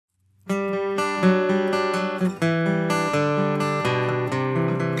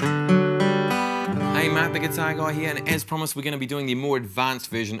Guitar Guy here, and as promised we're going to be doing the more advanced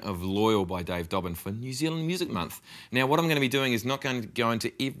version of Loyal by Dave Dobbyn for New Zealand Music Month. Now what I'm going to be doing is not going to go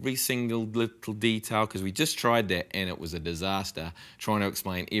into every single little detail, because we just tried that and it was a disaster trying to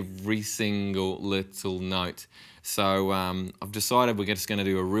explain every single little note. So I've decided we're just going to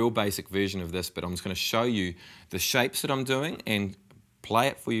do a real basic version of this, but I'm just going to show you the shapes that I'm doing and play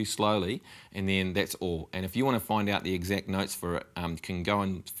it for you slowly, and then that's all. And if you want to find out the exact notes for it, you can go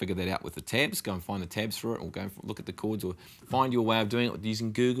and figure that out with the tabs. Go and find the tabs for it, or go and look at the chords, or find your way of doing it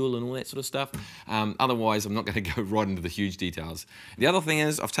using Google and all that sort of stuff. Otherwise, I'm not going to go right into the huge details. The other thing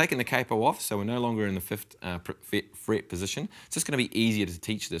is, I've taken the capo off, so we're no longer in the 5th fret position. It's just going to be easier to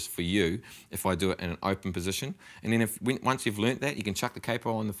teach this for you if I do it in an open position. And then once you've learnt that, you can chuck the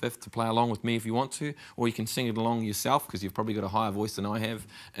capo on the 5th to play along with me if you want to, or you can sing it along yourself, because you've probably got a higher voice than I have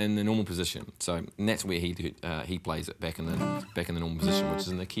in the normal position. So and that's where he plays it back in the normal position, which is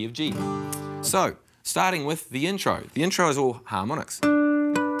in the key of G. So starting with the intro. The intro is all harmonics.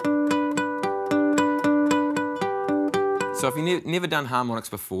 So if you've never done harmonics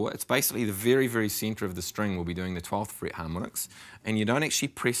before, it's basically the very, very centre of the string. We'll be doing the 12th fret harmonics, and you don't actually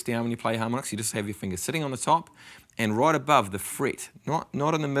press down when you play harmonics. You just have your finger sitting on the top and right above the fret, not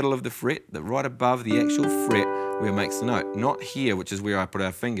in the middle of the fret, but right above the actual fret where it makes the note. Not here, which is where I put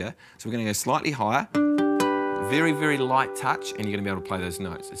our finger. So we're going to go slightly higher, very, very light touch, and you're going to be able to play those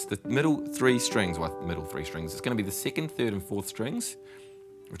notes. It's the middle three strings, It's going to be the 2nd, 3rd, and 4th strings,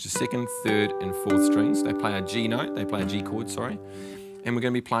 which is 2nd, 3rd, and 4th strings. They play a G note, they play a G chord, sorry. And we're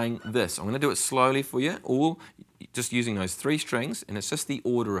going to be playing this. I'm going to do it slowly for you, all just using those 3 strings, and it's just the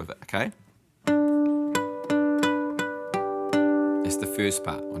order of it, okay? That's the first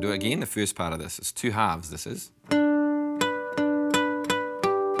part. I'll do it again, the first part of this. It's 2 halves, this is. So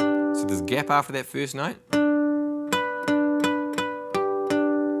there's a gap after that first note.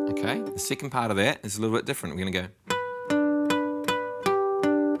 Okay, the second part of that is a little bit different. We're going to go.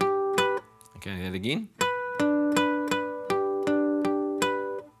 Okay, that again.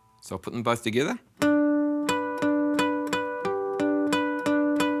 So I'll put them both together.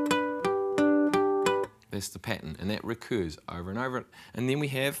 That's the pattern, and that recurs over and over. And then we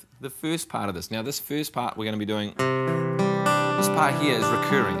have the first part of this. Now this first part we're going to be doing, this part here is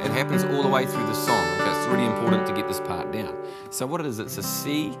recurring. It happens all the way through the song. Okay, it's really important to get this part down. So what it is, it's a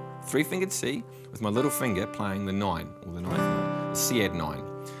C, 3-fingered C, with my little finger playing the 9, or the 9th note, C add 9.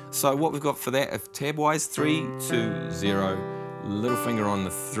 So what we've got for that, if tab-wise, 3, 2, 0, little finger on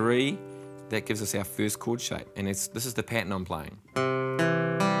the 3, that gives us our first chord shape. And this is the pattern I'm playing.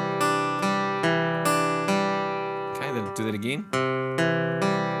 Then do that again.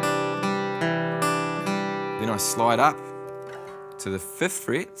 Then I slide up to the 5th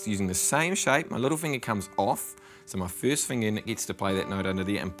fret using the same shape. My little finger comes off, so my first finger gets to play that note under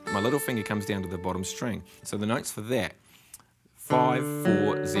there, and my little finger comes down to the bottom string. So the notes for that, 5,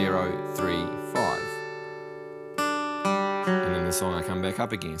 4, 0, 3, 5. And then the song I come back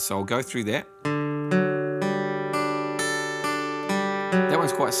up again. So I'll go through that. That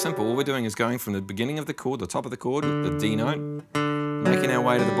one's quite simple. All we're doing is going from the beginning of the chord, the top of the chord, the D note, making our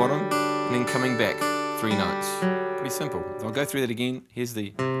way to the bottom, and then coming back 3 notes. Pretty simple. I'll go through that again. Here's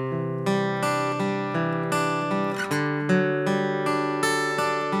the...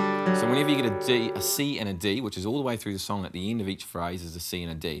 So whenever you get a D, a C and a D, which is all the way through the song, at the end of each phrase is a C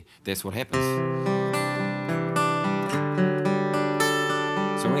and a D. That's what happens.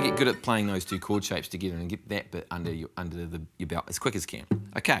 So I want to get good at playing those 2 chord shapes together and get that bit under your belt as quick as can.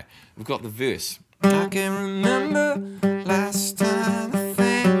 Okay, we've got the verse. I can remember last time I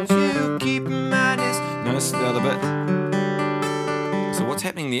found you, keep in mind this. Notice the other bit. So what's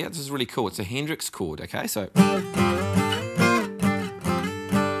happening there? This is really cool. It's a Hendrix chord, okay? So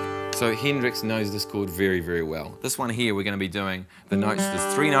Hendrix knows this chord very, very well. This one here, we're going to be doing the notes.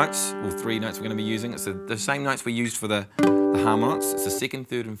 There's 3 notes, or 3 notes we're going to be using. It's the same notes we used for the harmonics. It's the 2nd,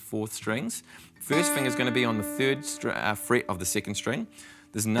 3rd, and 4th strings. First finger is going to be on the 3rd fret of the 2nd string.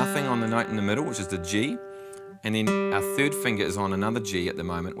 There's nothing on the note in the middle, which is the G. And then our 3rd finger is on another G at the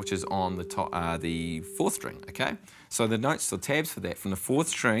moment, which is on the top, the 4th string, okay? So the notes, the tabs for that, from the 4th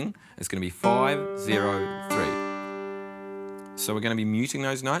string, is going to be 5, 0, 3. So we're going to be muting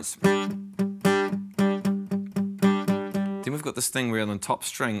those notes. Then we've got this thing where on the top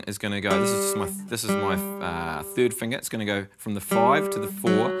string is going to go, this is my 3rd finger. It's going to go from the 5 to the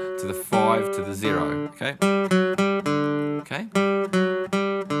 4 to the 5 to the 0, okay? Okay?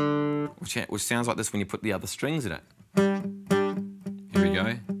 Which sounds like this when you put the other strings in it. Here we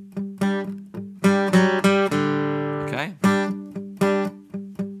go. Okay?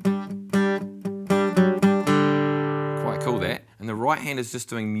 Quite cool that. And the right hand is just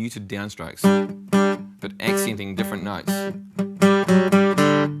doing muted downstrokes. but accenting different notes.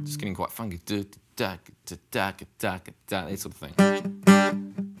 Just getting quite funky. That sort of thing.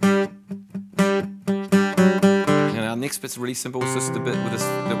 Now our next bit's really simple. So this is the bit with this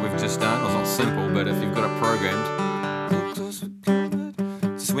that we've just done. Well, it's not simple, but if you've got it programmed,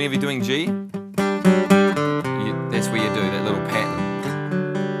 just whenever you're doing G, that's where you do that little pattern.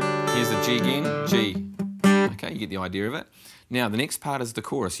 Here's the G again, G. Okay, you get the idea of it. Now the next part is the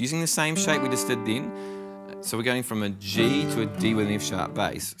chorus. Using the same shape we just did then, so we're going from a G to a D with an F sharp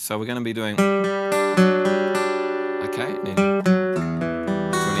bass. So we're going to be doing, okay, and then to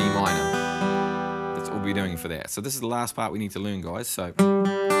an E minor. That's all we're doing for that. So this is the last part we need to learn, guys. So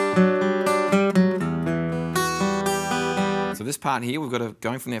this part here, we've got to,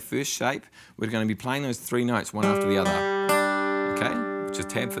 going from that first shape, we're going to be playing those three notes one after the other. Okay, which is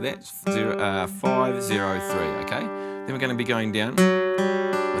tab for that, 5, 0, 3, okay? Then we're going to be going down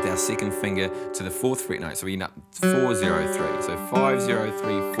with our second finger to the 4th fret note, so we end up 4, 0, 3. So 5, 0,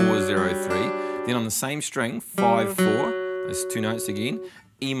 3, 4, 0, 3. Then on the same string, 5, 4, those two notes again,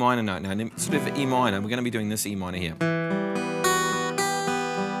 E minor note. Now, instead of E minor, we're going to be doing this E minor here.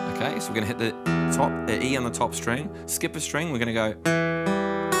 Okay, so we're going to hit the top, E on the top string, skip a string, we're going to go.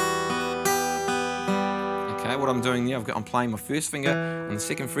 Okay, what I'm doing there, I'm playing my first finger on the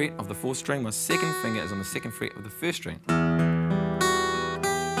 2nd fret of the 4th string, my second finger is on the 2nd fret of the 1st string.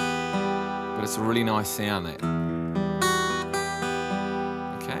 But it's a really nice sound, that.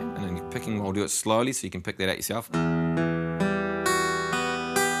 Okay, and then you're picking, I'll do it slowly so you can pick that out yourself.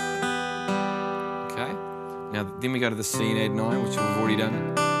 Okay, now then we go to the C and add 9, which we've already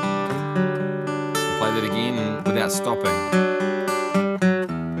done. Play that again and without stopping.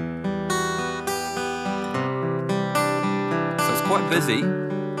 So it's quite busy,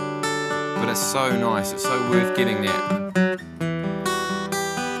 but it's so nice, it's so worth getting that.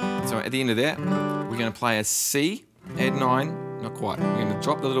 So at the end of that, we're going to play a C, add 9, not quite. We're going to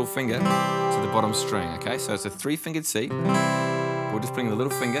drop the little finger to the bottom string, okay? So it's a 3-fingered C. We're just putting the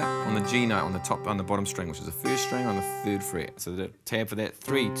little finger on the G note on the top, on the bottom string, which is the 1st string on the 3rd fret. So the tab for that,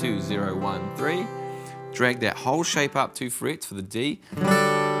 3, 2, 0, 1, 3. Drag that whole shape up 2 frets for the D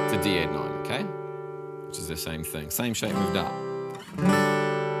to D add 9, okay? Which is the same thing, same shape moved up.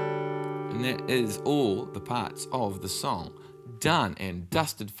 And that is all the parts of the song done and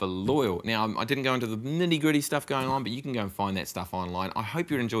dusted for Loyal. Now, I didn't go into the nitty-gritty stuff going on, but you can go and find that stuff online. I hope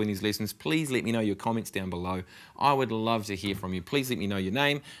you're enjoying these lessons. Please let me know your comments down below. I would love to hear from you. Please let me know your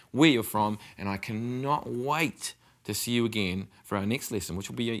name, where you're from, and I cannot wait to see you again for our next lesson, which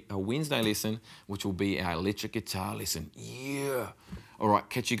will be a Wednesday lesson, which will be our electric guitar lesson. Yeah. All right,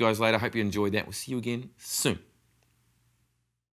 catch you guys later. Hope you enjoyed that. We'll see you again soon.